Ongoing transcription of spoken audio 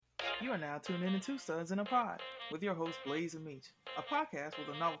You are now tuned in to Two Studs in a Pod with your host Blaze and Meech, a podcast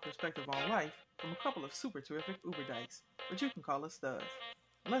with a novel perspective on life from a couple of super terrific Uber dykes, but you can call us studs.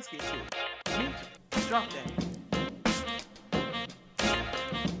 Let's get to it. Meech, drop that.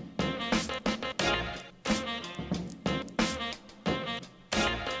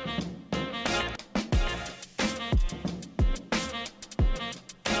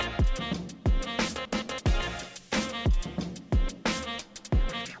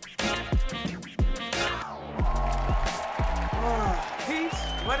 Peace,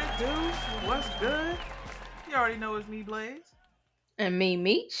 what it do? What's good? You already know it's me, Blaze. And me,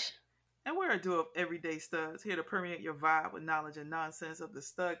 Meech. And we're a duo of everyday studs here to permeate your vibe with knowledge and nonsense of the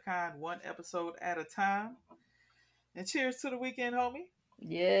stud kind, one episode at a time. And cheers to the weekend, homie.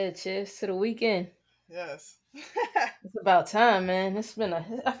 Yeah, cheers to the weekend. Yes. It's about time, man. I feel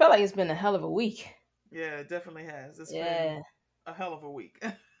like it's been a hell of a week. Yeah, it definitely has. It's been Yeah, a hell of a week.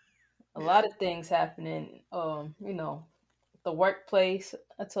 a Yeah. lot of things happening. The workplace.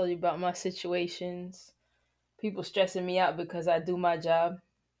 I told you about my situations. People stressing me out because I do my job.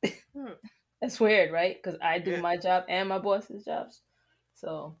 Hmm. That's weird, right? Because I do Yeah. my job and my boss's jobs.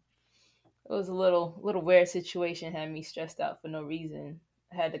 So it was a little weird situation. Had me stressed out for no reason.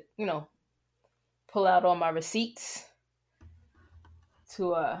 I had to, pull out all my receipts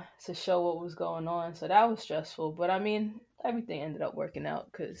to show what was going on. So that was stressful, but I mean, everything ended up working out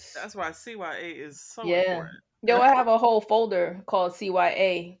because That's why CYA is so yeah. important. Yo, I have a whole folder called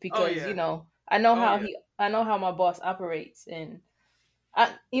CYA Oh because yeah. Oh yeah. I know how my boss operates, and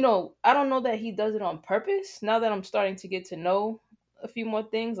I don't know that he does it on purpose. Now that I'm starting to get to know a few more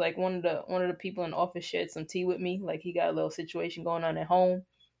things, like one of the people in the office shared some tea with me, like he got a little situation going on at home.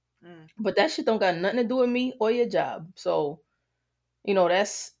 Mm. But that shit don't got nothing to do with me or your job. So,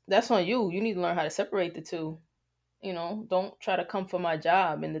 that's on you. You need to learn how to separate the two. Don't try to come for my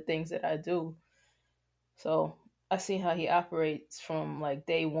job and the things that I do. So I see how he operates from like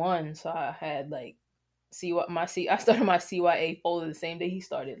day one. So I had like see what my C I started my CYA folder the same day he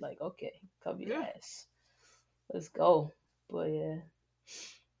started. Like, okay, cover your Yeah. ass. Let's go. But yeah.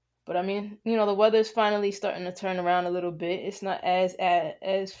 But I mean, the weather's finally starting to turn around a little bit. It's not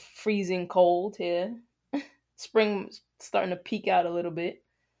as freezing cold here. Spring's starting to peak out a little bit.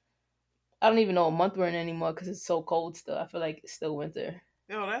 I don't even know what month we're in anymore because it's so cold still. I feel like it's still winter.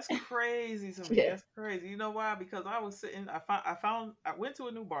 Yo, that's crazy to me. Yeah. That's crazy. You know why? Because I was sitting. I went to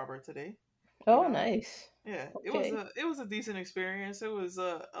a new barber today. You Oh, know. nice. Yeah. Okay. It was a decent experience. It was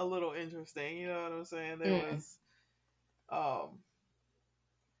a little interesting. You know what I'm saying? There Mm. was um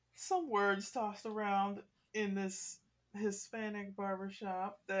some words tossed around in this Hispanic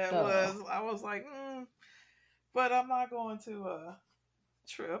barbershop that Oh. was I was like, but I'm not going to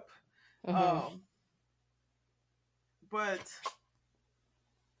trip. Hmm. Um, but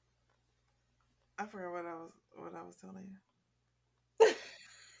I forgot what I was telling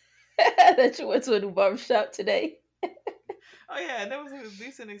That you went to a new barbershop today. you. Oh yeah, that was a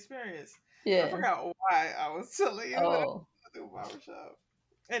decent experience. I Yeah. forgot why I was telling you that I Oh. was at the barbershop.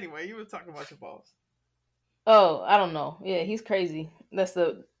 Anyway, you were talking about your boss. Oh, I don't know. Yeah, he's crazy. That's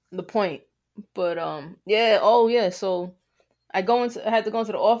the point. But yeah, oh yeah, so I had to go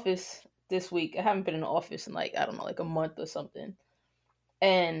into the office this week. I haven't been in the office in like, I don't know, like a month or something.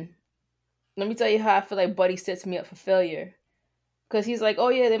 And let me tell you how I feel like Buddy sets me up for failure. Cause he's like, oh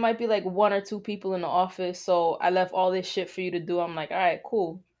yeah, there might be like one or two people in the office, so I left all this shit for you to do. I'm like, all right,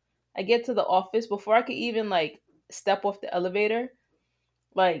 cool. I get to the office before I could even like step off the elevator.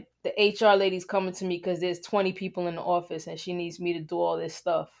 Like the HR lady's coming to me because there's 20 people in the office and she needs me to do all this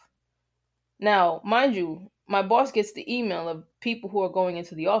stuff. Now, mind you, my boss gets the email of people who are going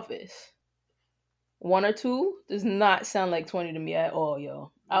into the office. One or two does not sound like 20 to me at all,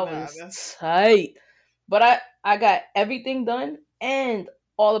 yo. I Nah, was that's tight. But I got everything done and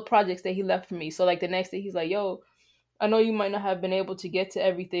all the projects that he left for me. So like the next day he's like, "Yo, I know you might not have been able to get to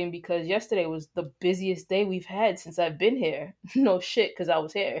everything because yesterday was the busiest day we've had since I've been here." No shit, cuz I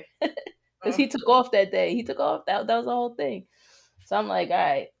was here. Cuz uh, he took off that day. He took off. That was the whole thing. So I'm like, "All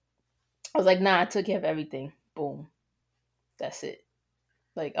right." I was like, "Nah, I took care of everything." Boom. That's it.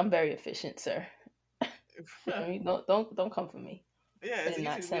 Like I'm very efficient, sir. I mean, don't come for me. yeah. I It's did easy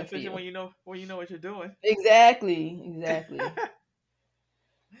not to be send for efficient you. when you know what you're doing. Exactly. Exactly.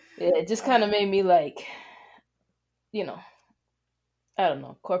 Yeah, it just kind uh, of made me like, you know, I don't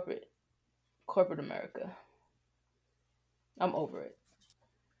know, corporate America. I'm over it.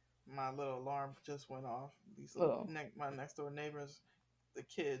 my little alarm just went off. Oh, My next door neighbors, the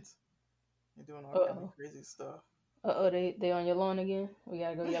kids, they're doing all kind of oh, crazy stuff. they on your lawn again. We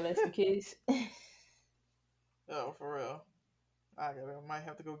gotta go yell at some kids. Oh, for real. might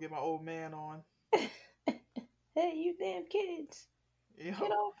have to go get my old man on. Hey, you damn kids! Get Yo,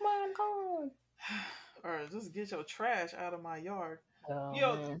 off my lawn! or just get your trash out of my yard. Oh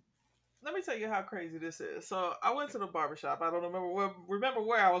Yo, man. let me tell you how crazy this is. So I went to the barbershop. I don't remember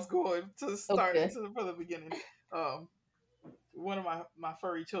where I was going to start Okay. from the beginning. Um, one of my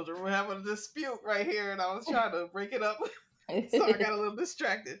furry children were having a dispute right here, and I was trying to break it up. So I got a little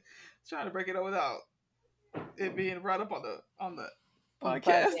distracted, trying to break it up without it being brought up on the On the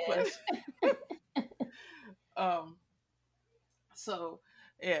podcast. podcast. But um, so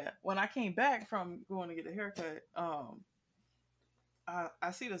yeah, when I came back from going to get a haircut,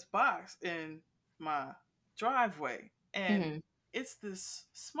 I see this box in my driveway, and Mm-hmm. it's this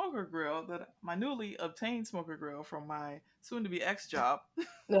smoker grill that my newly obtained smoker grill from my soon-to-be ex job.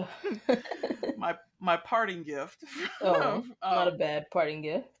 my parting gift. Oh, not a bad parting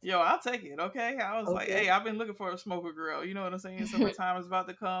gift. Yo, I'll take it. Okay, I was like, Okay. hey, I've been looking for a smoker grill. You know what I'm saying? Summertime is about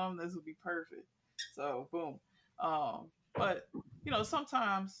to come. This will be perfect. So boom. But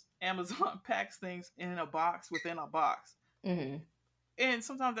sometimes Amazon packs things in a box within a box. Mm-hmm. And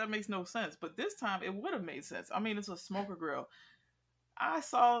sometimes that makes no sense, but this time it would have made sense. I mean, it's a smoker grill. I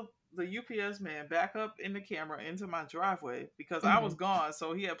saw the UPS man back up in the camera into my driveway because I was Mm-hmm. gone,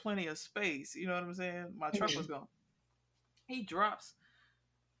 so he had plenty of space. You know what I'm saying? My truck was gone. He drops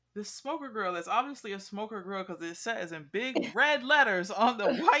this smoker grill that's obviously a smoker grill because it says in big red letters on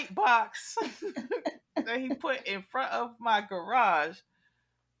the white box that he put in front of my garage,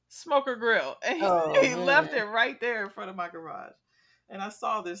 smoker grill. And he left it right there in front of my garage. And I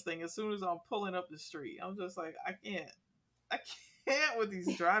saw this thing as soon as I'm pulling up the street. I'm just like, I can't with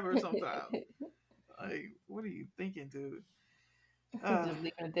these drivers sometimes. Like, what are you thinking, dude? Just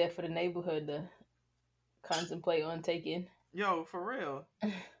leaving it there for the neighborhood to contemplate on taking. Yo, for real.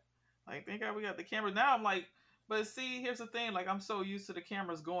 Like, thank God we got the cameras. Now I'm like, but see, here's the thing. Like, I'm so used to the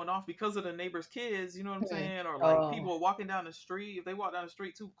cameras going off because of the neighbors' kids. You know what I'm saying? Or like people walking down the street. If they walk down the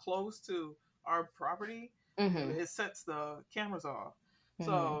street too close to our property, it sets the cameras off.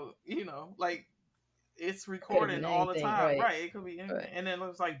 So like it's recording all the time, right? It could be anything. Right. And then it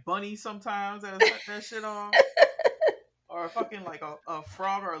looks like bunnies sometimes that set that shit off. Or a fucking like a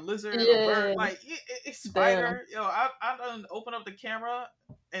frog or a lizard or a bird, like it's spider. Damn. Yo, I done open up the camera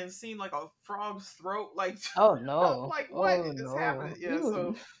and seen like a frog's throat. Like, oh no, like what is happening? Yeah,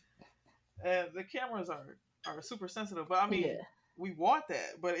 so and the cameras are super sensitive, but I mean, we want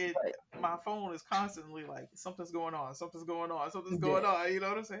that, but my phone is constantly like something's going on, something's going on, something's going on. You know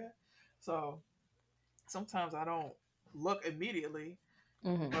what I'm saying? So sometimes I don't look immediately,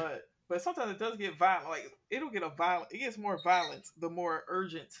 but sometimes it does get violent. Like it gets more violent the more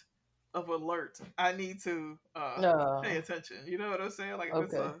urgent of alert I need to pay attention. You know what I'm saying? Like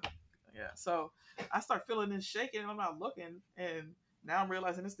if it's so I start feeling this shaking and I'm not looking, and now I'm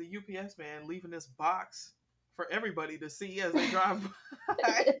realizing it's the UPS man leaving this box for everybody to see as they drive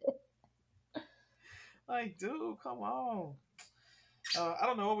by. Like, dude, come on. I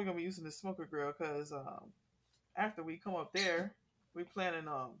don't know what we're gonna be using this smoker grill because after we come up there, we planning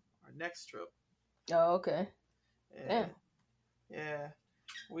our next trip. Oh, okay. Yeah.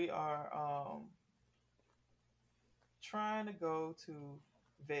 We are trying to go to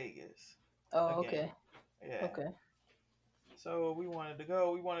Vegas. Oh, again. Okay. Yeah. Okay. So we wanted to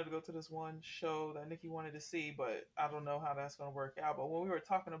go. We wanted to go to this one show that Nikki wanted to see, but I don't know how that's going to work out. But when we were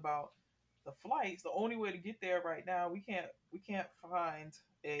talking about the flights, the only way to get there right now, we can't find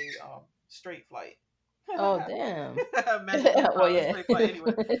a straight flight. Oh damn! Well, yeah. Flight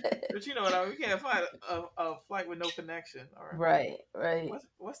anyway. But you know what I mean. We can't find a flight with no connection. Or, right.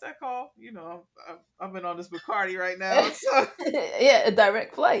 What's that called? You know, I've been on this Bacardi right now. So. Yeah, a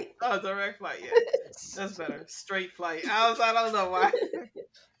direct flight. Oh, direct flight. Yeah, that's better. Straight flight. I don't know why.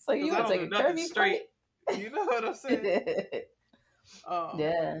 So you would take a Kirby straight. You know what I'm saying?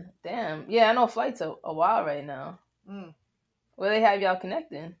 Yeah. Damn. Yeah, I know flights a while right now. Where they have y'all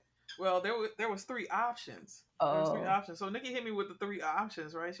connecting? Well, there was 3 options. Oh. There was 3 options. So Nikki hit me with the 3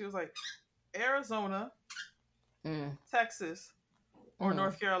 options, right? She was like, Arizona, Texas, or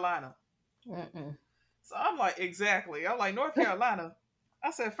North Carolina. So I'm like, exactly. I'm like, North Carolina.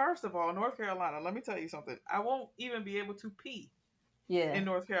 I said, first of all, North Carolina, let me tell you something. I won't even be able to pee in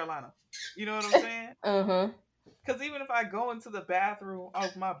North Carolina. You know what I'm saying? Because even if I go into the bathroom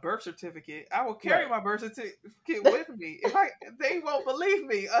of my birth certificate, I will carry my birth certificate with me. They won't believe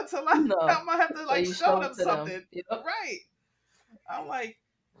me until I'm gonna have to like show them something. Yep. Right. I'm like,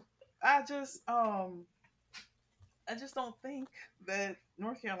 I just don't think that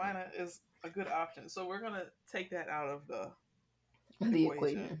North Carolina is a good option. So we're gonna take that out of the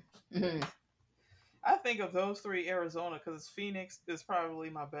equation. I think of those three, Arizona, because Phoenix is probably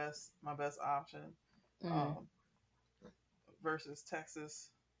my best option, Mm. um, versus Texas,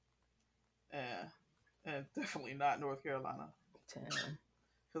 and definitely not North Carolina. Damn.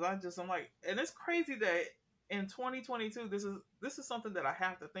 Because I'm like, and it's crazy that in 2022, this is something that I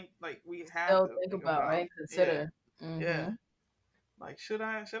have to think, like we have Still to think think about, about. right? Yeah, Consider. yeah. Mm-hmm. Like, should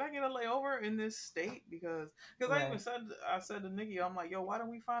I get a layover in this state? Because I even Right. said to Nikki, I'm like, yo, why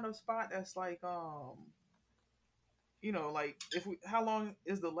don't we find a spot that's like like if we how long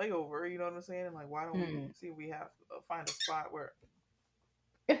is the layover? You know what I'm saying? And like, why don't we Mm. see if we have find a spot where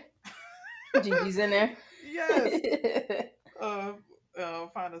Gigi's in there. yes, uh,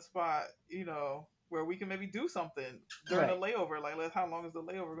 find a spot, where we can maybe do something during the Right. layover. Like, how long is the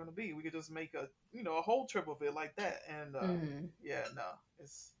layover going to be? We could just make a whole trip of it like that. And Mm-hmm. yeah, no,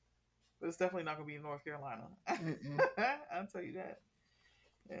 it's definitely not going to be in North Carolina. Mm-mm. I'll tell you that.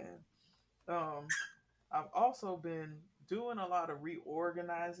 Yeah. Um, I've also been doing a lot of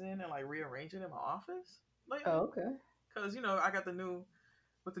reorganizing and like rearranging in my office lately, Oh, okay. because I got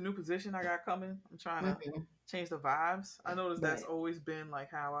with the new position I got coming. I'm trying to Mm-hmm. change the vibes. I noticed that's Right. always been like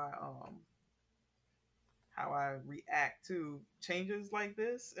how I react to changes like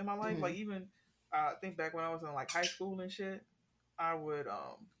this in my life. Mm-hmm. Like, even think back when I was in like high school and shit, I would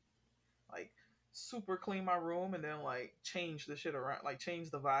like super clean my room and then like change the shit around, like change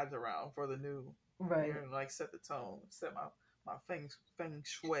the vibes around for the new year, Right. and like set the tone, set my feng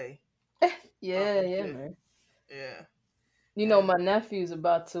shui up Yeah, and yeah, shit. man. Yeah, You know, and my nephew's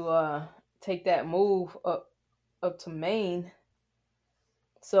about to take that move up to Maine.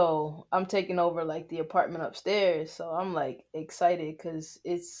 So I'm taking over like the apartment upstairs. So I'm like excited because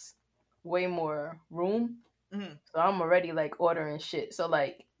it's way more room. mm, So I'm already like ordering shit. So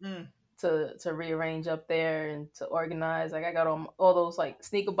like mm, to rearrange up there and to organize. Like I got all those like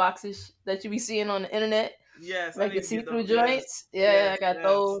sneaker boxes that you be seeing on the internet, yes, I like need the to get see those. through Yes, joints. Yeah, yes, I got yes,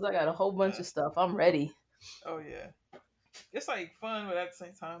 those. I got a whole bunch yes. of stuff. I'm ready. Oh yeah, it's like fun, but at the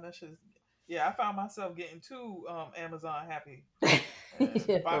same time, that shit. Yeah, I found myself getting too Amazon happy. And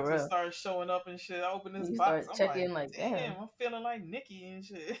Yeah, for boxes real. start showing up and shit. I open this You box, start I'm like, checking like, damn, damn. I'm feeling like Nikki and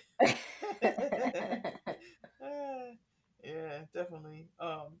shit. Yeah, definitely.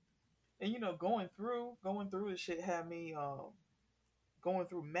 And going through this shit had me going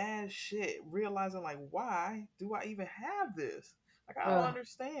through mad shit, realizing like, why do I even have this? Like, I don't uh,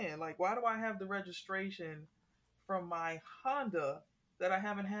 understand. Like, why do I have the registration from my Honda that I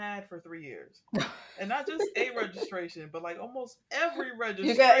haven't had for 3 years? And not just a registration, but like almost every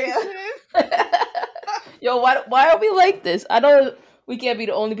you got registration. yeah. Yo, why are we like this? I know we can't be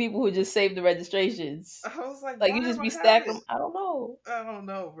the only people who just save the registrations. I was like, Like why you do just I be have stack it? them. I don't know. I don't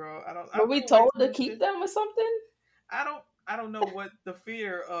know, bro. I Were we feel like told some to of the keep shit. them or something? I don't know what the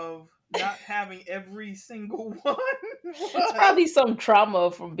fear of not having every single one It's was. probably some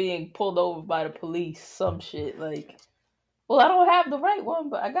trauma from being pulled over by the police. Some shit like, well, I don't have the right one,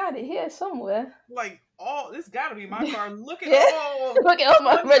 but I got it here somewhere. Like, all this got to be my car. Look at Yeah. all Look at all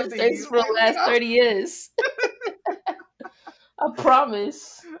my 20 of these. registrations for Like, the look at last all. 30 years. I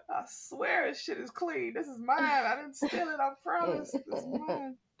promise. I swear this shit is clean. This is mine. I didn't steal it. I promise. This is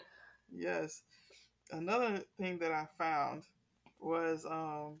mine. Yes. Another thing that I found was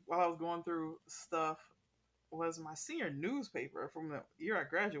while I was going through stuff was my senior newspaper from the year I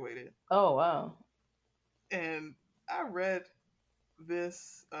graduated, Oh, wow. and I read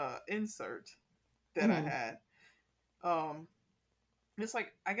this insert that I Hmm. had. Um, it's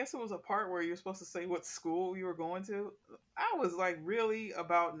like, I guess it was a part where you're supposed to say what school you were going to. I was like really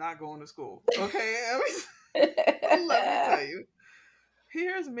about not going to school. Okay, let me tell you.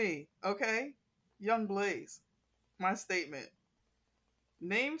 Here's me. Okay, Young Blaze. My statement: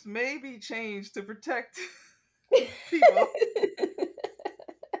 names may be changed to protect people.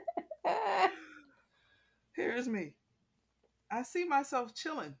 Here's me. I see myself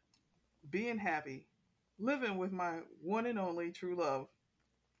chilling, being happy, living with my one and only true love,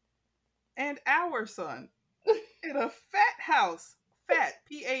 and our son in a fat house. Fat,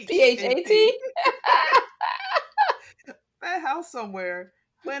 PHAT? PHAT. Fat house somewhere,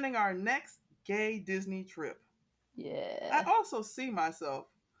 planning our next gay Disney trip. I Yeah. also see myself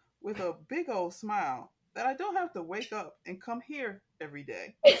with a big old smile that I don't have to wake up and come here every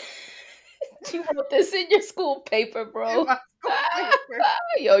day. You wrote this in your school paper, In bro. my school paper.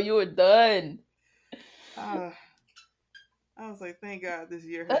 Yo, you were done. Uh, I was like, thank God this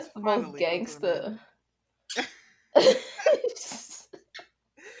year has That's the most finally come to an end. gangster.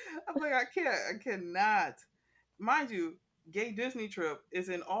 I'm like, I cannot. Mind you, gay Disney trip is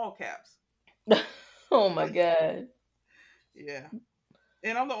in all caps. Oh my god. Yeah.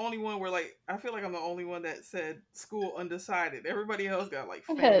 And I'm the only one where like I feel like I'm the only one that said school undecided. Everybody else got like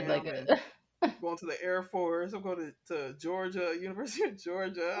I had like fam and a. going to the Air Force. I'm going to Georgia, University of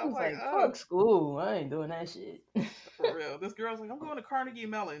Georgia. I I'm was like, like, oh, fuck school. I ain't doing that shit. for real. This girl's like, I'm going to Carnegie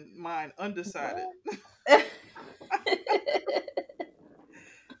Mellon. Mine undecided. What?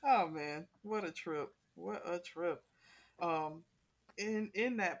 Oh man, what a trip! What a trip! Um,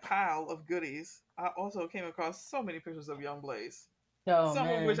 in that pile of goodies, I also came across so many pictures of Young Blaze. Oh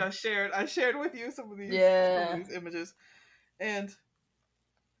Some of which man. I shared. I shared with you some of Yeah. these images, and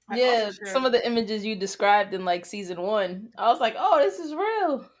I also Yeah. Some shared. of the images you described in like season one, I was like, oh, this is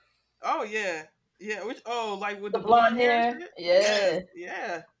real. Oh yeah, yeah. Which like with The the blonde blonde hair and hair. shit. Yes, Yeah.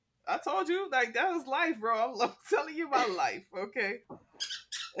 yeah. I told you like that was life, bro. I'm telling you my life, okay?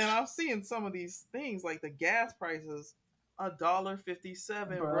 And I'm seeing some of these things like the gas prices,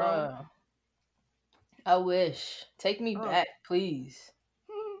 $1.57, bro. Bruh. I wish. Take me Ugh. back, please.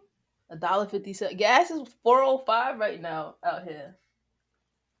 $1.57. Gas is 4.05 right now out here.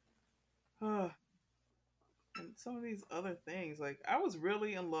 Ugh. And some of these other things, like I was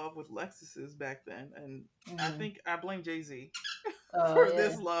really in love with Lexuses back then, and I Mm. think I blame Jay Z Oh for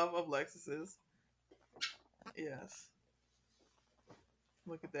this yeah. love of Lexuses. Yes,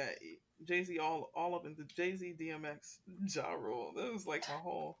 look at that, Jay Z all up in the Jay Z DMX Ja Rule. That was like my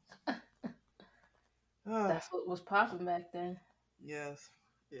whole. That's what was popping back then. Yes,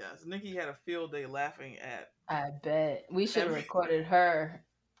 yes. Nikki had a field day laughing at I bet. We should have every. recorded her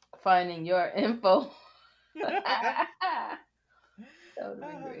finding your info. That would have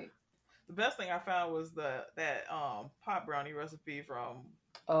been great. The best thing I found was that pot brownie recipe from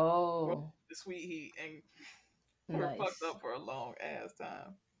Oh, the Sweet Heat, and we're fucked nice. up for a long ass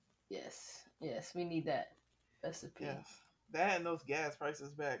time. Yes. Yes, we need that recipe. Yes, that and those gas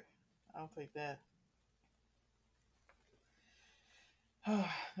prices back. I'll take that.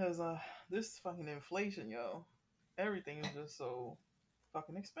 There's this fucking inflation, yo. Everything is just so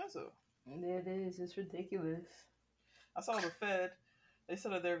fucking expensive. It is. It's ridiculous. I saw the Fed. They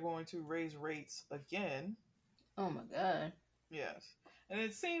said that they're going to raise rates again. Oh my god. Yes. And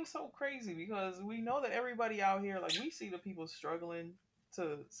it seems so crazy because we know that everybody out here, like, we see the people struggling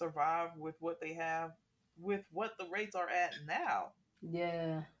to survive with what they have, with what the rates are at now.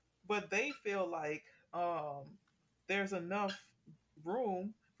 Yeah. But they feel like there's enough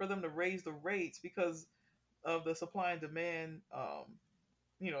room for them to raise the rates because of the supply and demand,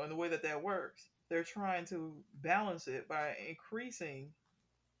 and the way that that works. They're trying to balance it by increasing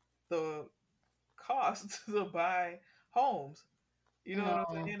the cost to buy homes. You know what I'm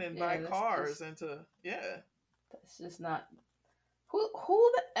No. saying? And buy Yeah, cars and to that's just not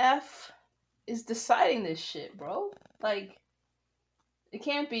who the F is deciding this shit, bro? Like it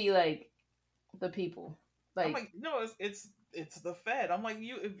can't be like the people. I'm Like like, no, it's the Fed. I'm like,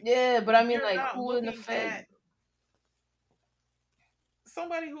 yeah, but I mean you're like not who in the looking Fed? at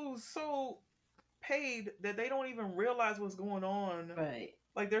somebody who's so paid that they don't even realize what's going on. Right.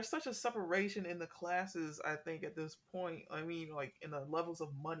 Like there's such a separation in the classes, I think, at this point. I mean, like in the levels of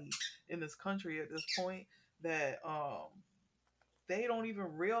money in this country at this point that they don't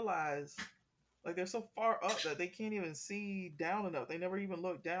even realize, like they're so far up that they can't even see down enough. They never even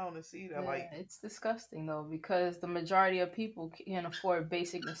look down to see that. Yeah, Like, it's disgusting though because the majority of people can't afford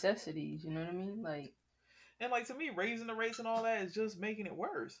basic necessities. You know what I mean? Like, and like to me, raising the rates and all that is just making it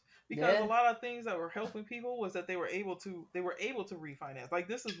worse because a yeah, lot of things that were helping people was that they were able to refinance. Like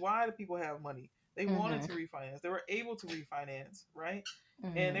this is why the people have money. They wanted mhm, to refinance. They were able to refinance, right?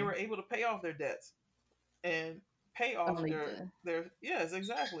 And they mhm. were able to pay off their debts and pay off Only their yes,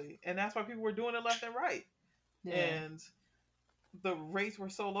 exactly. And that's why people were doing it left and right. yeah, And the rates were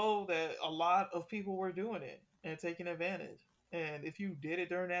so low that a lot of people were doing it and taking advantage. And if you did it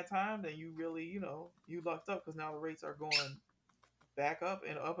during that time, then you really, you lucked up because now the rates are going back up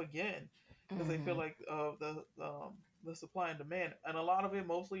and up again because they feel mhm, like the supply and demand, and a lot of it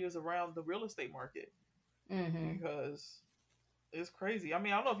mostly is around the real estate market mhm. because it's crazy. I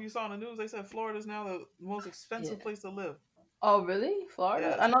mean, I don't know if you saw in the news, they said Florida is now the most expensive Yeah. place to live. Oh, really?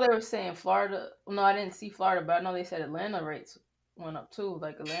 Florida? I Yes. know they were saying Florida. No, I didn't see Florida, but I know they said Atlanta rates went up too.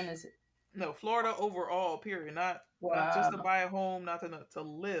 Like Atlanta's. No, Florida overall, period. Not just to Wow. buy a home, not to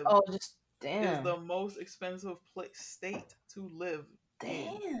live, Oh, just is damn. the most expensive state to live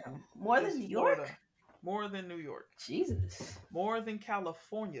in Damn. More than is New Florida, York? more than New York, Jesus. more than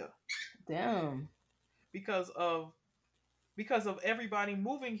California, Damn. because of everybody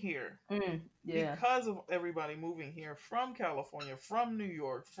moving here, Yeah. because of everybody moving here from California, from New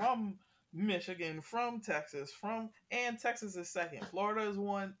York, from Michigan, from Texas, and Texas is second. Florida is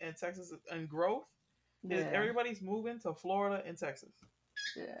one, and Texas and growth is Yeah. everybody's moving to Florida and Texas.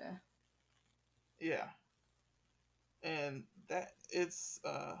 Yeah. Yeah. And that it's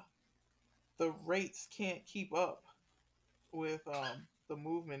the rates can't keep up with the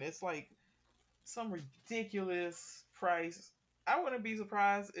movement. It's like some ridiculous price. I wouldn't be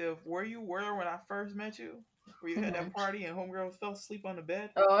surprised if where you were when I first met you, where you had that party and homegirl fell asleep on the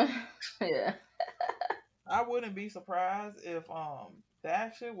bed. Oh, yeah. I wouldn't be surprised if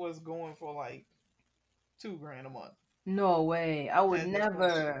that shit was going for like $2,000 a month No way. I would at this point.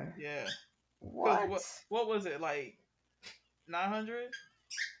 never. Yeah, because What? what was it like 900?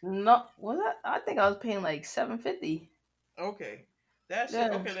 No, was that? I think I was paying like $750. Okay, that shit.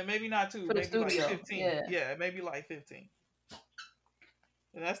 Yeah, Okay, then maybe not two, for the maybe like studio. 15. Yeah. Yeah, maybe like 15.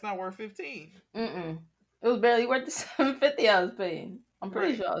 And that's not worth 15. Mm-mm. It was barely worth the $750 I was paying. I'm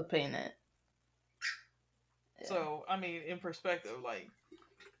pretty Right. sure I was paying that. Yeah. So I mean, in perspective, like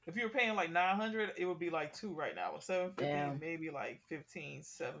if you were paying like 900, it would be like two right now. With 750, Damn. maybe like 15,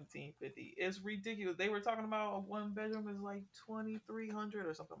 1750. It's ridiculous. They were talking about a one bedroom is like 2,300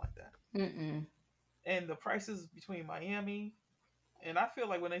 or something like that. Mm-mm. And the prices between Miami and I feel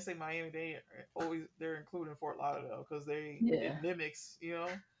like when they say Miami, they're including Fort Lauderdale because Yeah. it mimics,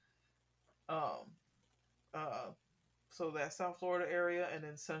 um, uh, so that South Florida area and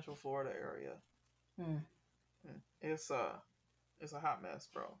then Central Florida area. Mm. It's a hot mess,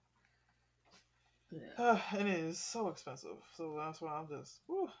 bro. Yeah. And it is so expensive. So that's why I'm just,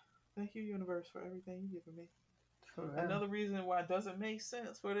 whew, thank you, universe, for everything you've given me. For real. Another reason why it doesn't make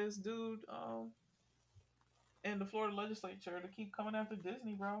sense for this dude, in the Florida legislature to keep coming after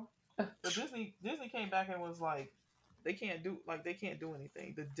Disney, bro. But Disney came back and was like, they can't do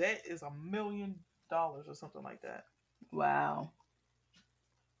anything. The debt is $1 million or something like that. Wow.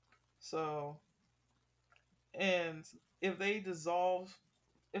 So, and if they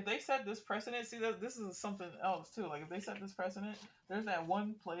set this precedent, see that this is something else too. Like if they set this precedent, there's that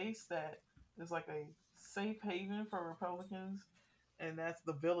one place that is like a safe haven for Republicans, and that's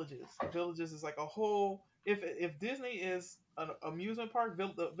the Villages. Villages is like a whole. If Disney is an amusement park,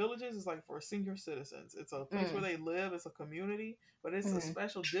 the Villages is like for senior citizens. It's a place where they live. It's a community, but it's a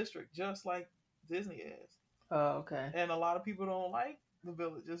special district, just like Disney is. Oh, okay. And a lot of people don't like the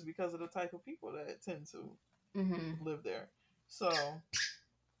Villages because of the type of people that tend to live there. So,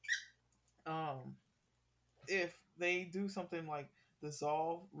 if they do something like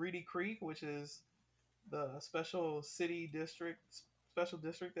dissolve Reedy Creek, which is the special district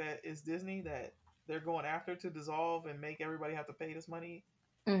that is Disney that they're going after to dissolve and make everybody have to pay this money.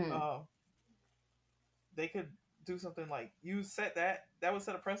 They could do something like that would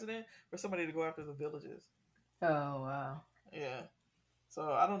set a precedent for somebody to go after the Villages. Oh, wow. Yeah.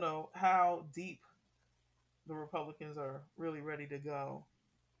 So I don't know how deep the Republicans are really ready to go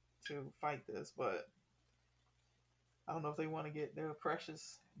to fight this, but I don't know if they want to get their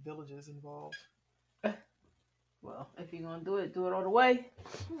precious Villages involved. Well, if you're gonna do it all the way.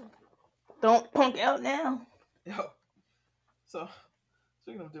 Don't punk out now. Yo. So,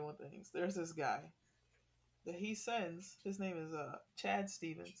 speaking of doing things, there's this guy that he sends. His name is Chad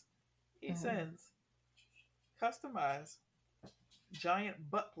Stevens. He sends customized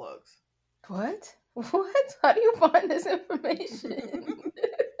giant butt plugs. What? What? How do you find this information?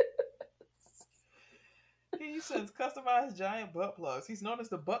 He sends customized giant butt plugs. He's known as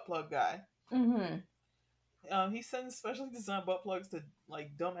the butt plug guy. He sends specially designed butt plugs to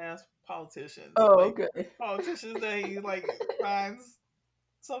like dumbass politicians. Oh, like, okay. Politicians that he like finds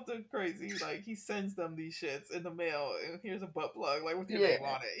something crazy. Like he sends them these shits in the mail, and here's a butt plug, like with your name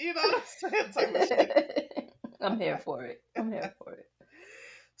on it. You know what I'm saying? Type of shit. I'm here for it.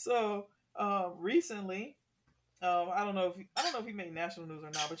 So recently, I don't know if he made national news or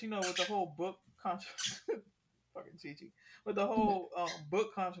not, but with the whole book controversy, fucking Chi-Chi, with the whole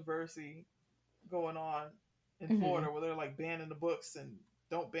book controversy going on in Florida, where they're like banning the books and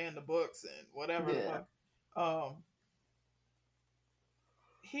don't ban the books and whatever the fuck.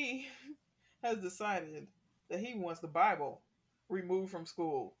 He has decided that he wants the Bible removed from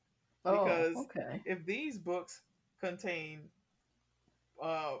school because if these books contain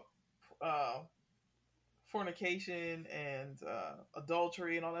fornication and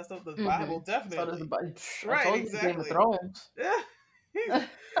adultery and all that stuff, the Bible definitely. Right, exactly. Game of Thrones. Yeah.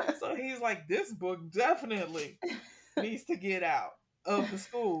 So he's like, this book definitely needs to get out of the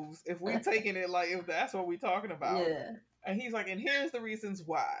schools if we taking it like if that's what we're talking about. Yeah. And he's like, and here's the reasons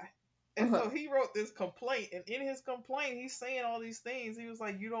why. And so he wrote this complaint, and in his complaint, he's saying all these things. He was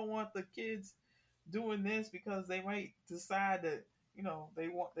like, you don't want the kids doing this because they might decide that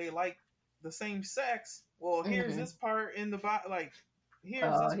they like the same sex. Well, here's this part in the Bible, like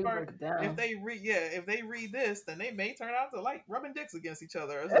here's this He part. broke it down. If they read this, then they may turn out to like rubbing dicks against each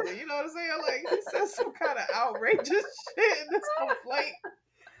other or something. You know what I'm saying? Like he says some kind of outrageous shit in this complaint.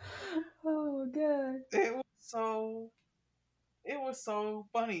 Oh god. It was so it was so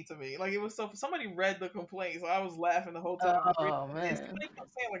funny to me. Like it was so somebody read the complaint, so I was laughing the whole time I was reading. Oh And man. somebody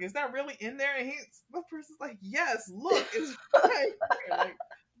kept saying, like, is that really in there? And the person's like, yes, look, it's right here. Like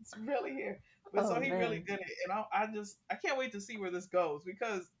it's really here. But Oh so he really man. did it. And I can't wait to see where this goes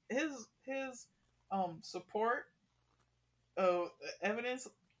because his support of evidence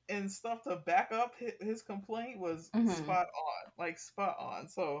and stuff to back up his complaint was Hmm. spot on. Like spot on.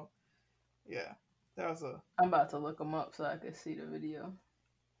 So yeah. That was a I'm about to look him up so I can see the video.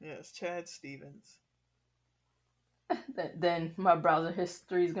 yes, Chad Stevens. Then my browser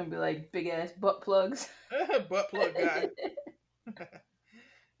history is gonna be like big ass butt plugs. Butt plug guy.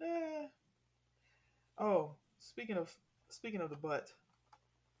 Eh. Oh, speaking of the butt,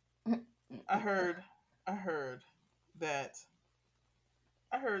 I heard I heard that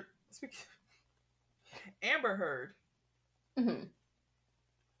I heard speak Amber Heard. Mhm.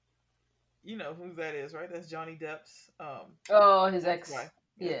 You know who that is, right? That's Johnny Depp's Oh, his ex. ex-wife.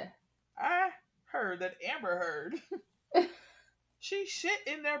 Yeah. Yeah. I heard that Amber Heard she shit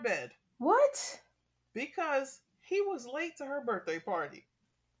in their bed What? because he was late to her birthday party.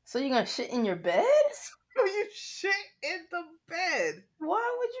 So you're gonna shit in your bed? So you shit in the bed.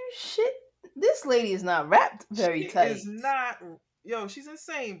 Why would you shit? This lady is not wrapped very She tight. is not. Yo, she's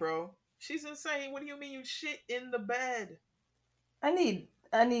insane, bro. She's insane. What do you mean you shit in the bed? I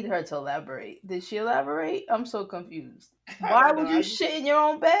need her to elaborate. Did she elaborate? I'm so confused. I Why don't know. would you shit in your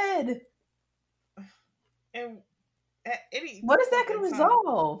own bed? And at any What is that point gonna in time,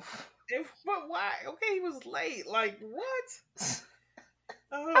 resolve? but why? Okay, he was late. Like what?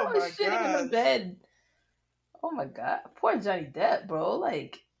 I Oh was my shitting in the gosh. bed. Oh my god. Poor Johnny Depp, bro.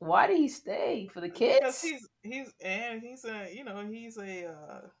 Like, why did he stay? For the Because kids? he's a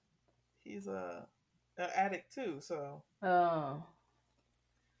he's a an addict too. So Oh.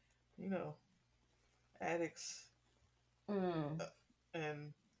 you know addicts Mm.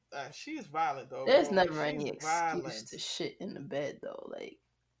 and she's violent though, There's bro. Like never she's any excuse violent. to shit in the bed though. Like,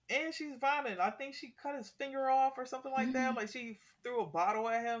 And she's violent. I think she cut his finger off or something like that. Like she threw a bottle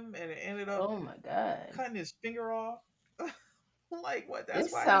at him and it ended up oh my god. cutting his finger off. Like what?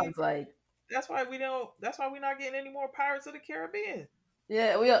 This sounds like That's why we're not getting any more Pirates of the Caribbean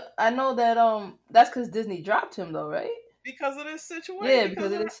yeah, I know that that's because Disney dropped him though, right? because of this situation. Yeah, Because because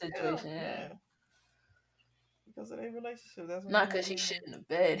of of her, this situation, yeah. because of their relationship. That's why Not we're not because she getting shit them. in the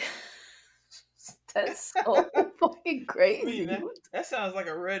bed. That's so fucking I mean crazy. that sounds like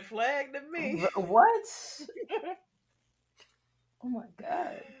a red flag to me. What? Oh my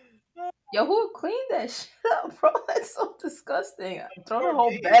god. Yo, who cleaned that shit up, bro? That's so disgusting. Throw the Poor whole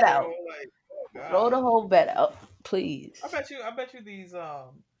baby, bed bro. out. Like oh Throw the god. whole bed out, please. I bet you these the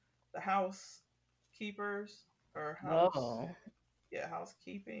housekeepers or No,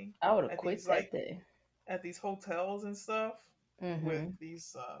 housekeeping I would have at quit these that day. hotels and stuff with Mm-hmm.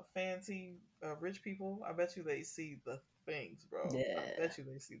 these fancy rich people. I bet you they see the things, bro. I Yeah. bet you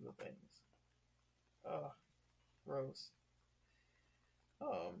they see the things. Oh, gross.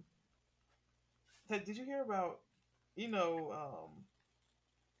 Um, did you hear about you know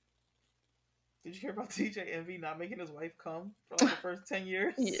did you hear about DJ Envy not making his wife come for like the first 10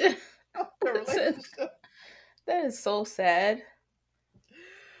 years Yeah. of the relationship? That is so sad.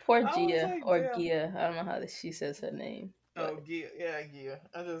 Poor I was Gia like, or damn. Gia. I don't know how she says her name, Oh, but Gia, yeah, Gia.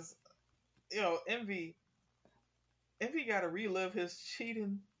 I just, Envy got to relive his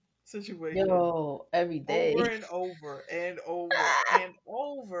cheating situation yo, every over day. and over and over and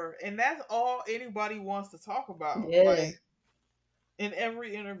over, and that's all anybody wants to talk about. Yeah, Like in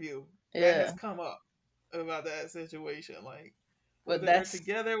every interview that has yeah. come up about that situation, like But whether they're that's,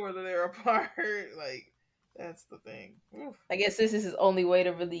 together, whether they're apart, like that's the thing. Oof. I guess this is his only way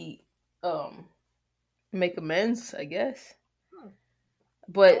to really um make amends, I guess. Hmm.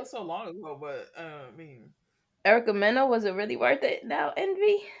 That But was so long ago, but I mean, Erica Mena, was it really worth it now,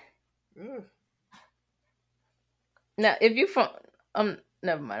 Envy? ugh. Now, if you from,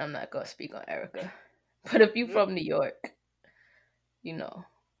 never mind, I'm not gonna speak on Erica. But if you Ugh. from New York, you know.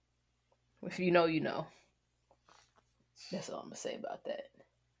 If you know, you know. That's all I'm gonna say about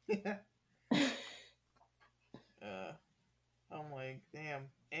that. uh, I'm like, damn,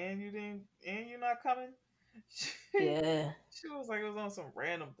 and you're not coming. Yeah. She was like, it was on some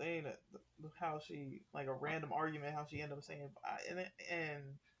random thing that how she like a random argument how she ended up saying and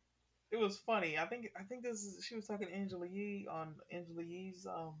it was funny. I think this is she was talking to Angela Yee on Angela Yee's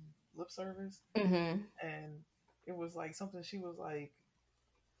lip service Mm-hmm. and it was like something she was like.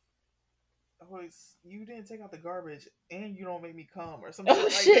 was you didn't take out the garbage and you don't make me come or some Oh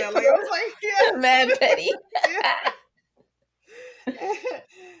shit like shit! that. Like I was like, Mad petty. yeah.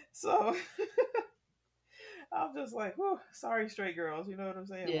 So I'm just like, whew, sorry, straight girls. You know what I'm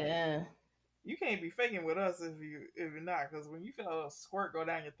saying? Like, Yeah. you can't be faking with us if you're not, because when you feel a squirt go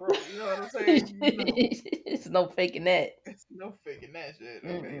down your throat, you know what I'm saying? You know, It's no faking that. it's no faking that shit.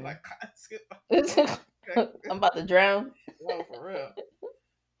 Okay, Mm-mm. like skip. Okay, I'm about to drown. no, for real.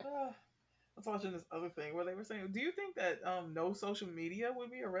 I was watching this other thing where they were saying, do you think that no social media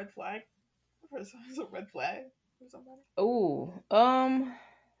would be a red flag? It's a red flag for somebody. Ooh.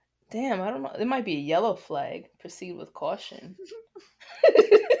 Damn, I don't know. It might be a yellow flag. Proceed with caution.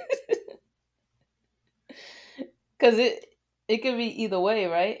 Cause it could be either way,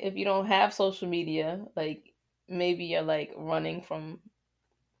 right? If you don't have social media, like maybe you're like running from,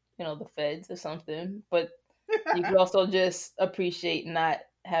 the feds or something. But you could also just appreciate not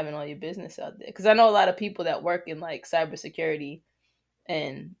having all your business out there. Because I know a lot of people that work in like cybersecurity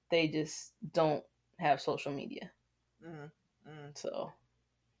and they just don't have social media. Mm. So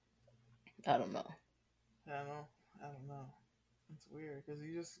I don't know. I don't know. I don't know. It's weird because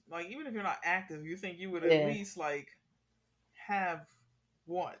you just like even if you're not active, you think you would at Yeah. least like have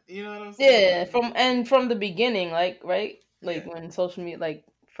one. You know what I'm saying? Yeah, Like from the beginning, like right, like yeah, when social media like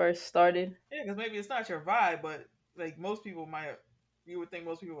first started. yeah. Because maybe it's not your vibe, but like most people might. You would think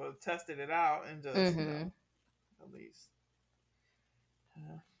most people would have tested it out and just Mm-hmm. at least.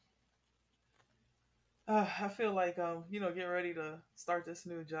 I feel like getting ready to start this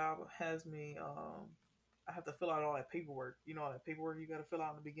new job has me I have to fill out all that paperwork. You know all that paperwork you got to fill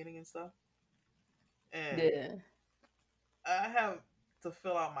out in the beginning and stuff. And Yeah. I have to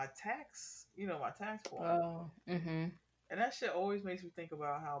fill out my tax, my tax form. Oh. Mm-hmm. And that shit always makes me think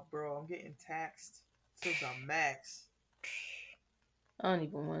about how, bro, I'm getting taxed to the max. I don't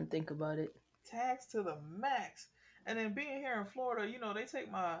even want to think about it. Taxed to the max. And then being here in Florida,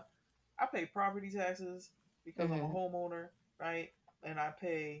 I pay property taxes because I'm a Mm-hmm. homeowner, right? And I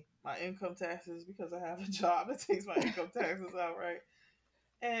pay my income taxes because I have a job that takes my income taxes out, right?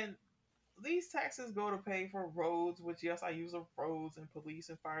 And these taxes go to pay for roads, which yes, I use the roads and police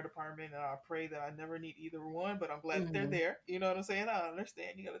and fire department, and I pray that I never need either one, but I'm glad that they're Mm-hmm. there. You know what I'm saying? I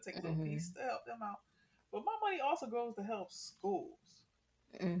understand you got to take a little Mm-hmm. piece to help them out, but my money also goes to help schools,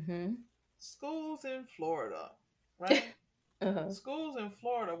 Mm-hmm. schools in Florida, right? Uh-huh. Schools in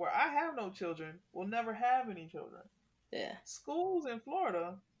Florida where I have no children will never have any children. Yeah. Schools in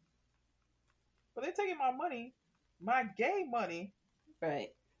Florida, but they're taking my money, my gay money,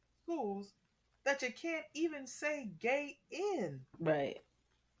 Right. schools that you can't even say gay in. Right.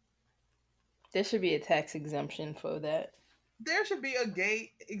 There should be a tax exemption for that. There should be a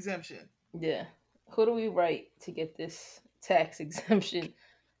gay exemption. Yeah. Who do we write to get this tax exemption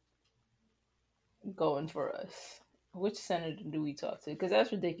going for us? Which senator do we talk to? Because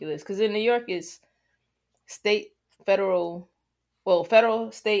that's ridiculous. Because in New York, it's state, federal,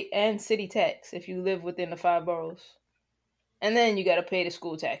 federal, state, and city tax if you live within the five boroughs. And then you got to pay the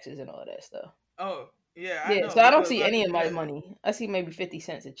school taxes and all that stuff. Oh, yeah, I Yeah, know so I don't because see any of my money. I see maybe 50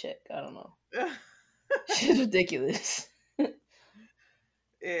 cents a check. I don't know. Shit's ridiculous.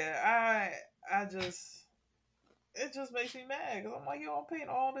 yeah, I just it just makes me mad because I'm like, yo, I'm paying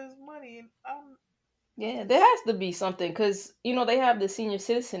all this money and I'm Yeah, there just has to be something because, they have the senior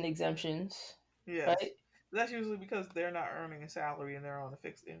citizen exemptions, yes. right? That's usually because they're not earning a salary and they're on a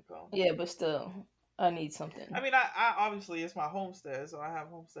fixed income. Yeah, but still, I need something. I mean, I obviously it's my homestead, so I have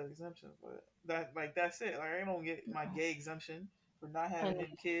homestead exemptions, but that's it. Like I don't get my gay exemption for not I having need,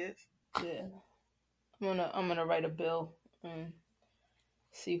 any kids. yeah, I'm gonna write a bill and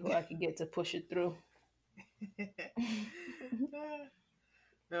see who I can get to push it through.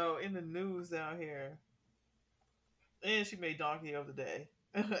 No, in the news down here, and she made donkey of the day.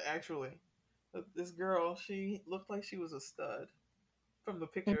 Actually, this girl, she looked like she was a stud from the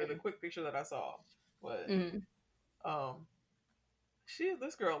quick picture that I saw. But Mm-hmm. um,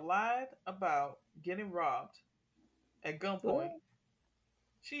 this girl lied about getting robbed at gunpoint. What?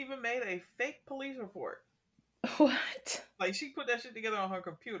 She even made a fake police report. What? Like she put that shit together on her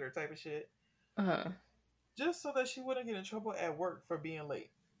computer, type of shit, Uh-huh. just so that she wouldn't get in trouble at work for being late.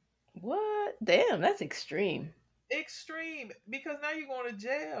 What? Damn, that's extreme. Extreme, because now you're going to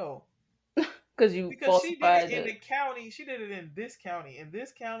jail. Because you Because she did it falsified in the. the county. She did it in this county, and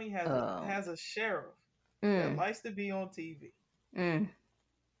this county Oh. has a sheriff that Mm. likes to be on TV, Mm.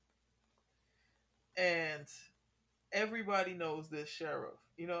 and everybody knows this sheriff.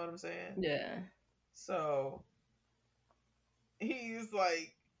 You know what I'm saying? Yeah. So he's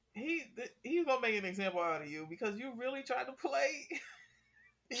like, he's gonna make an example out of you because you really tried to play.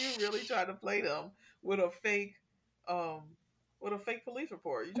 You really trying to play them with a fake, um, with a fake police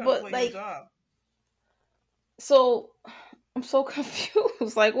report. You trying to But play your like, job. so I'm so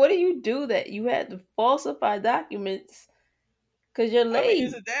confused. Like, what do you do that you had to falsify documents because you're I mean,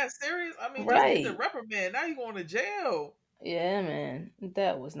 is late? it that serious? I mean, just get the Right. reprimand. Now you going to jail. Yeah, man.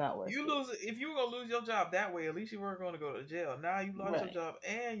 That was not worth You it. lose if you were gonna lose your job that way. At least you weren't going to go to jail. Now you lost your Right. job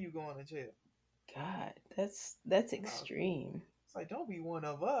and you going to jail. God, that's No, extreme. it's like don't be one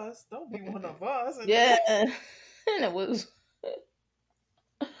of us. Don't be one of us. And Yeah. And it was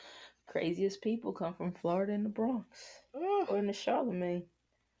craziest people come from Florida and the Bronx. ugh, Or in the Charlemagne.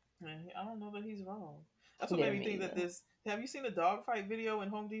 man, I don't know that he's wrong. That's what Yeah, made me me think that either. this. Have you seen the dog fight video in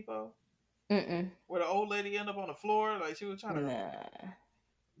Home Depot Mm-mm. where the old lady ended up on the floor? Like she was trying to. Nah.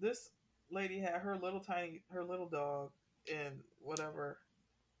 This lady had her little dog, and whatever.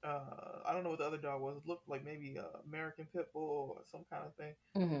 I don't know what the other dog was. It looked like maybe a American Pit Bull or some kind of thing.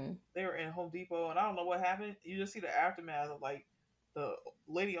 Mm-hmm. They were in Home Depot, and I don't know what happened. You just see the aftermath of like the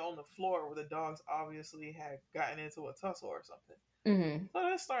lady on the floor where the dogs obviously had gotten into a tussle or something. Mm-hmm. So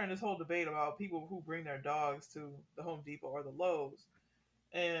that's starting this whole debate about people who bring their dogs to the Home Depot or the Lowe's.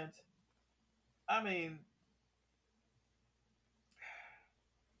 And I mean,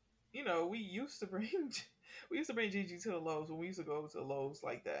 we used to bring we used to bring Gigi to the Lowe's when we used to go to the Lowe's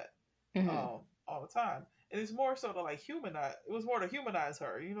like that, Mm-hmm. all the time. And it's more so to like humanize. It was more to humanize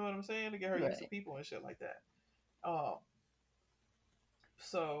her. You know what I'm saying? To get her used to Right. people and shit like that. Um,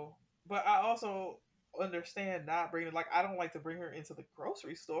 So, but I also understand not bringing like I don't like to bring her into the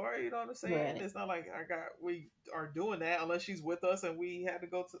grocery store. You know what I'm saying? Right. It's not like we are doing that unless she's with us and we had to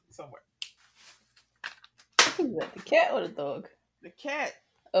go to somewhere. Who's that? The cat or the dog? The cat,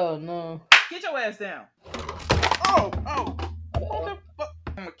 Oh no. get your ass down! Oh, Uh-oh. motherfucker!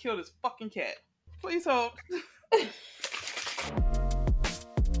 I'm gonna kill this fucking cat. Please hold.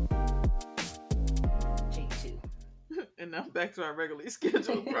 G2. And now back to our regularly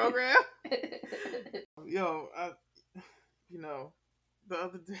scheduled program. Yo, the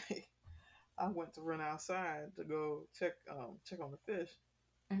other day I went to run outside to go check on the fish.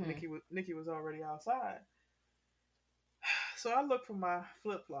 Mm-hmm. Nikki was already outside. So I looked for my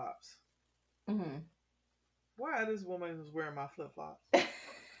flip flops. Mm-hmm. Why this woman was wearing my flip flops?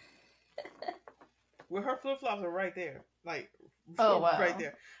 Well, her flip flops are right there, like Oh right wow.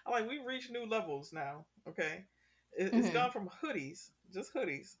 there. I'm like, we've reached new levels now. Okay, it's Mm-hmm. gone from hoodies, just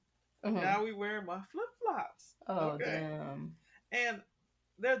hoodies. Mm-hmm. Now we wear my flip flops. Oh Okay, damn. and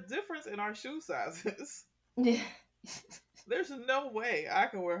there's difference in our shoe sizes. Yeah. There's no way I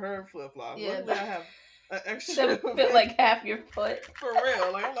can wear her flip flops. Yeah. Luckily, I have an extra. That would fit like half your foot. For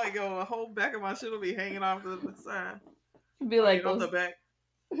real. Like I'm like, yo, the whole back of my shit will be hanging off the side. It'd be I like mean, off the back.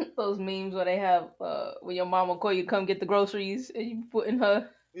 those memes where they have when your mom will call you to come get the groceries and you put in her.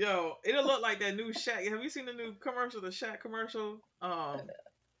 Yo, it'll look like that new Shaq. Have you seen the new commercial, the Shaq commercial?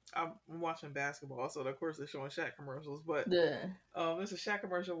 I'm watching basketball, so of course they're showing Shaq commercials. But Yeah. there's a Shaq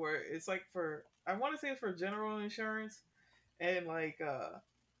commercial where it's like I want to say it's for general insurance, and like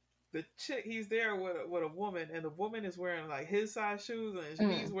the chick he's there with a woman, and the woman is wearing like his size shoes,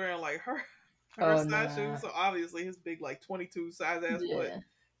 and he's wearing like her Oh size nah. shoes. So obviously his big like 22 size ass foot Yeah.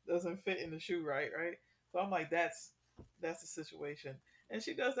 doesn't fit in the shoe right. So I'm like, that's the situation, and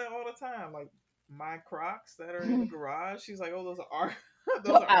she does that all the time. Like my Crocs that are in the garage, she's like, oh, those are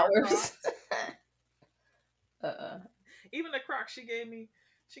those No are our hours. Crocs. Even the Crocs she gave me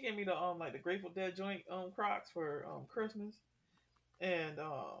the like the Grateful Dead joint Crocs for Christmas, and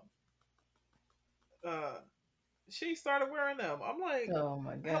she started wearing them. I'm like, Oh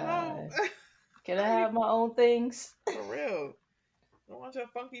my hello, god. Can I how you have my own things? for real? I don't want your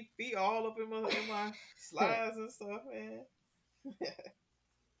funky feet all up in my slides and stuff, man.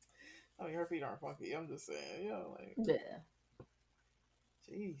 I mean, her feet aren't funky. I'm just saying, like, Yeah.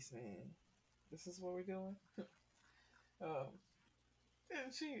 jeez, man, this is what we're doing. um,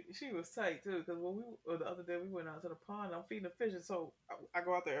 and she was tight too, because the other day we went out to the pond. I'm feeding the fish, and so I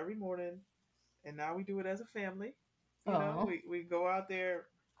go out there every morning, and now we do it as a family. Oh. We go out there.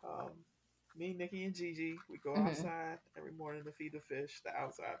 Me, Nikki, and Gigi, we go outside every morning to feed the fish, the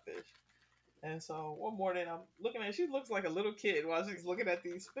outside fish. And so one morning I'm looking at, she looks like a little kid while she's looking at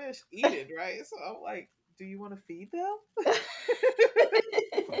these fish eating, right? So I'm like, do you want to feed them?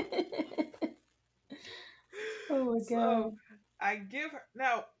 Oh my So god. I give her,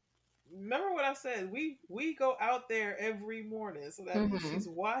 now, remember what I said? We go out there every morning. So that means she's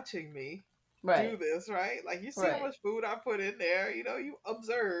watching me do Right. this, right? Like you see how Right. much food I put in there, you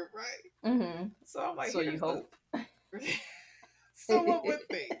observe, right? So I'm like, So you hope. someone with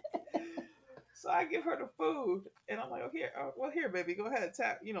me. So I give her the food, and I'm like, oh, here, well, here, baby, go ahead,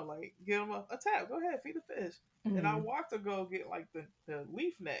 tap, like, give him a tap. Go ahead, feed the fish. And I Mm. walked to go get, like, the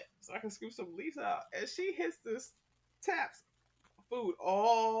leaf net so I can scoop some leaves out. And she hits this taps food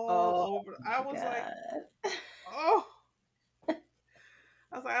all Oh over. I my was like, god. oh.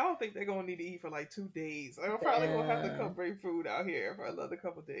 I was like, I don't think they're going to need to eat for, like, 2 days. I'm probably going to have to come Damn. bring food out here for another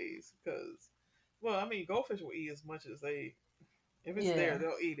couple days. Because, well, I mean, goldfish will eat as much as they, if it's there, Yeah.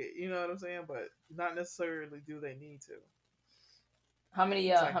 they'll eat it. You know what I'm saying? But not necessarily do they need to.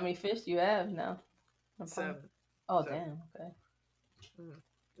 It's How like many fish do you have now? A pond? 7. Oh 7. damn. Okay. Mm.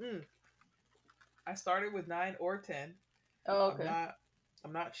 Mm. I started with 9 or 10. Oh I'm okay. not.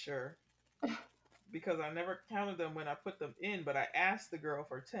 I'm not sure because I never counted them when I put them in, but I asked the girl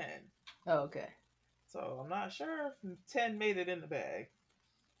for 10. Oh okay. So I'm not sure if 10 made it in the bag,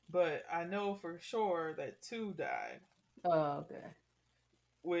 but I know for sure that 2 died, Oh okay.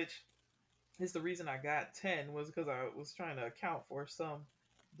 which is the reason I got 10 was because I was trying to account for some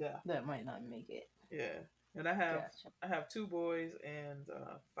death. That might not make it. Yeah, and I have Gotcha. I have 2 boys and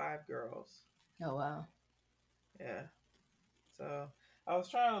 5 girls. Oh wow. Yeah, so I was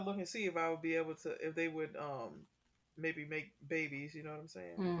trying to look and see if I would be able to if they would maybe make babies. You know what I'm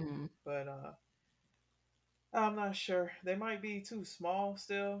saying? Hmm. But I'm not sure. They might be too small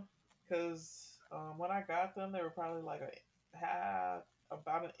still, because when I got them, they were probably like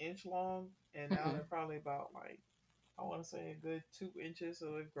about an inch long, and now Hmm. they're probably about like I want to say a good 2 inches,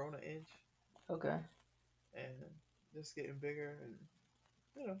 so they've grown an inch Okay. and just getting bigger, and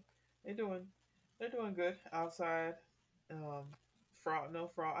you know they're doing they're doing good outside. Um, frog, no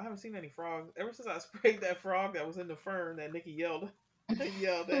frog. I haven't seen any frogs ever since I sprayed that frog that was in the fern that Nikki yelled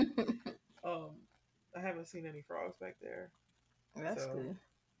yelled at. Um, I haven't seen any frogs back there. That's So good.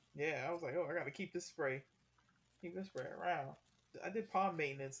 yeah, I was like, oh, I gotta keep this spray around. I did pond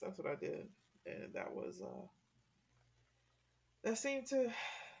maintenance. That's what I did, and that seemed to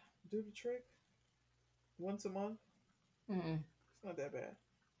do the trick. Once a month, Hmm. it's not that bad.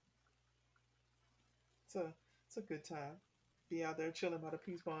 It's a it's a good time. Be out there chilling by the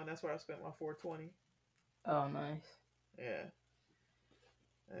Peace Pond. That's where I spent my 420. Oh nice. Yeah,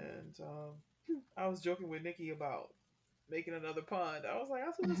 and I was joking with Nikki about making another pond. I was like,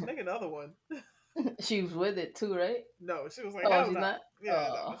 I should just make another one. She was with it too, right? No, she was like, Oh, hell she's no. not. Yeah,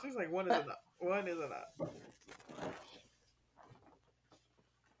 no. Oh. She's like, one is enough. One is enough.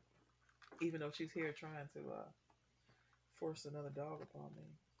 Even though she's here trying to force another dog upon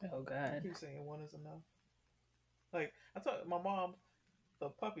me. Oh I god. keep saying one is enough. Like I told my mom, the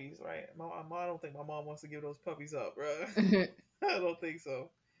puppies, right? I don't think my mom wants to give those puppies up, bro. I don't think so.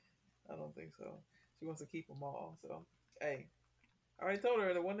 I don't think so. She wants to keep them all. So, hey, I already told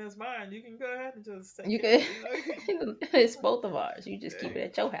her the one that's mine. You can go ahead and just take You care. can. You know, It's both of ours. You just keep hey,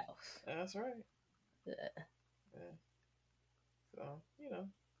 it at your house. that's right. Yeah. Yeah. So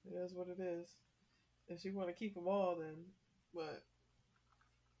it is what it is. If she want to keep them all, then, but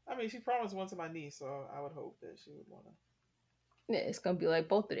I mean, she promised one to my niece, so I would hope that she would want Yeah, it's gonna be like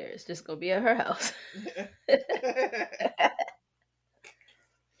both of theirs. It's just gonna be at her house.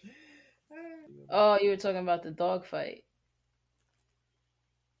 to. Oh, you were talking about the dog fight.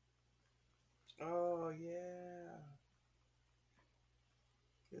 Oh yeah,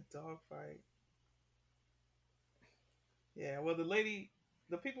 the dog fight. Yeah, well,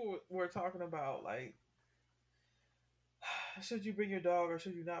 the people were talking about like, should you bring your dog or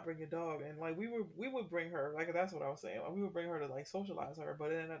should you not bring your dog? And like we would bring her, like that's what I was saying. Like, we would bring her to like socialize her, but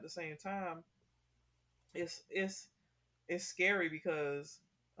then at the same time, it's it's it's scary because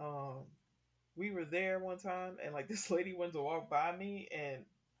um we were there one time and like this lady went to walk by me and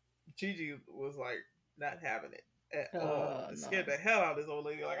Gigi was like not having it at all. Oh It no. scared the hell out of this old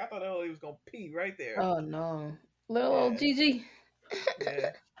lady. Like I thought that old lady was gonna pee right there. Oh no. Little old Yeah, Gigi.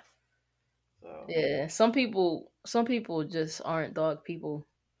 yeah. So, Yeah. Some people just aren't dog people.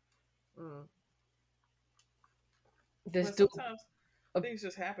 mm. This But dude. sometimes Uh, things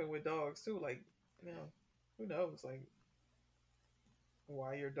just happen with dogs too. Like who knows? Like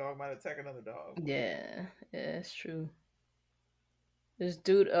why your dog might attack another dog. yeah. Yeah, it's true. This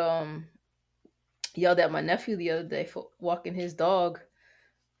dude yelled at my nephew the other day for walking his dog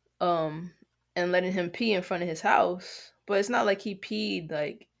um and letting him pee in front of his house. But it's not like he peed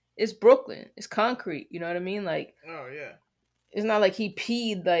like it's Brooklyn. It's concrete, you know what I mean? Like Oh yeah. it's not like he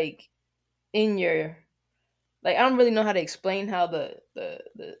peed like in your like I don't really know how to explain how the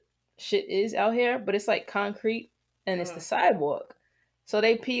shit is out here, but it's like concrete and it's the Uh sidewalk. So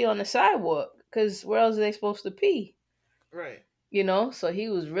they pee on the sidewalk cuz where else are they supposed to pee? right. You know? So he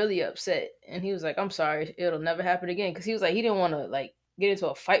was really upset and he was like, "I'm sorry. It'll never happen again." Cuz he was like he didn't want to like get into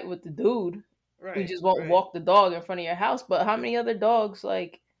a fight with the dude. We Right. just won't Right. walk the dog in front of your house. But how many other dogs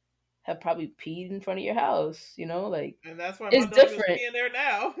like have probably peed in front of your house? You know, like And that's why my it's dog is different. peeing there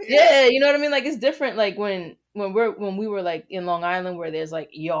now. Yeah, you know what I mean? Like it's different like when we were like in Long Island where there's like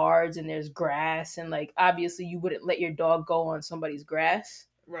yards and there's grass and like obviously you wouldn't let your dog go on somebody's grass.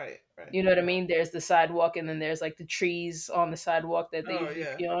 Right. Right. You know what I mean? There's the sidewalk and then there's like the trees on the sidewalk that they Oh usually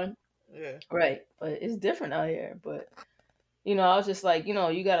yeah. pee on. Yeah. Right. But it's different out here. But I was just like, you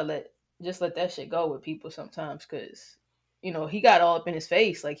gotta let that shit go with people sometimes because, he got all up in his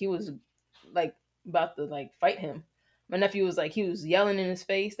face. Like he was like about to like fight him. My nephew was like, he was yelling in his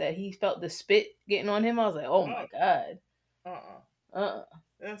face that he felt the spit getting on him. I was like, oh my God.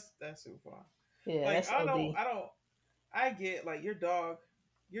 That's too far. Yeah, Like that's OD. I get like your dog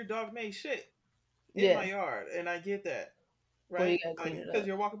made shit in my Yeah. yard, and I get that, Well, you right? gotta clean Like it because up.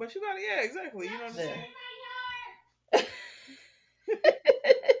 you're walking, but you gotta, yeah, exactly. You know what I'm saying?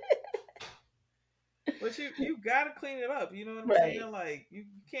 But you gotta clean it up. You know what I'm Right. saying? Like you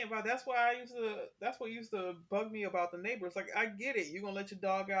can't buy. That's what used to bug me about the neighbors. Like I get it. You're gonna let your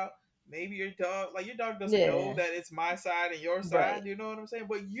dog out. Maybe your dog doesn't know Yeah. that it's my side and your Right. side. You know what I'm saying?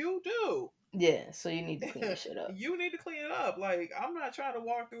 But you do. Yeah, so you need to clean your shit up. You need to clean it up. Like I'm not trying to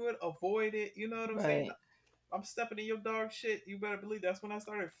walk through it, avoid it. You know what I'm saying? Right. I'm stepping in your dog shit. You better believe that's when I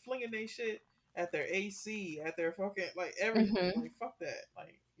started flinging they shit at their AC, at their fucking like everything. Mhm. Like fuck that.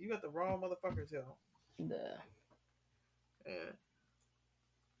 Like you got the wrong motherfuckers, yo. Yeah.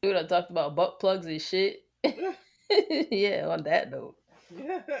 Dude, I talked about butt plugs and shit. Yeah, on that note.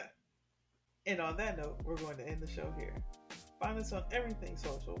 Yeah. And on that note, we're going to end the show here. Find us on everything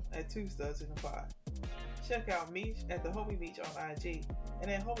social at Two Studs in a Pod. Check out Meech at the Homie Meech on IG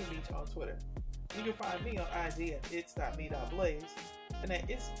and at Homie Meech on Twitter. You can find me on IG at its.me.blaze and at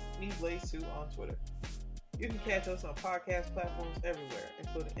itsmeblaze2 on Twitter. You can catch us on podcast platforms everywhere,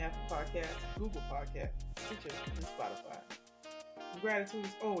 including Apple Podcasts, Google Podcasts, Stitcher, and Spotify. Gratitude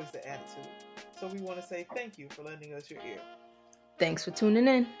is always the attitude, so we want to say thank you for lending us your ear. Thanks for tuning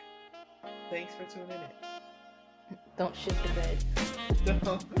in. Thanks for tuning in. Don't shit the bed.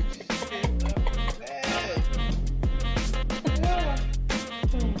 Don't shit the bed.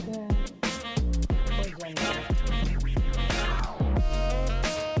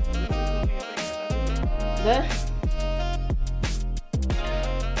 Oh, God.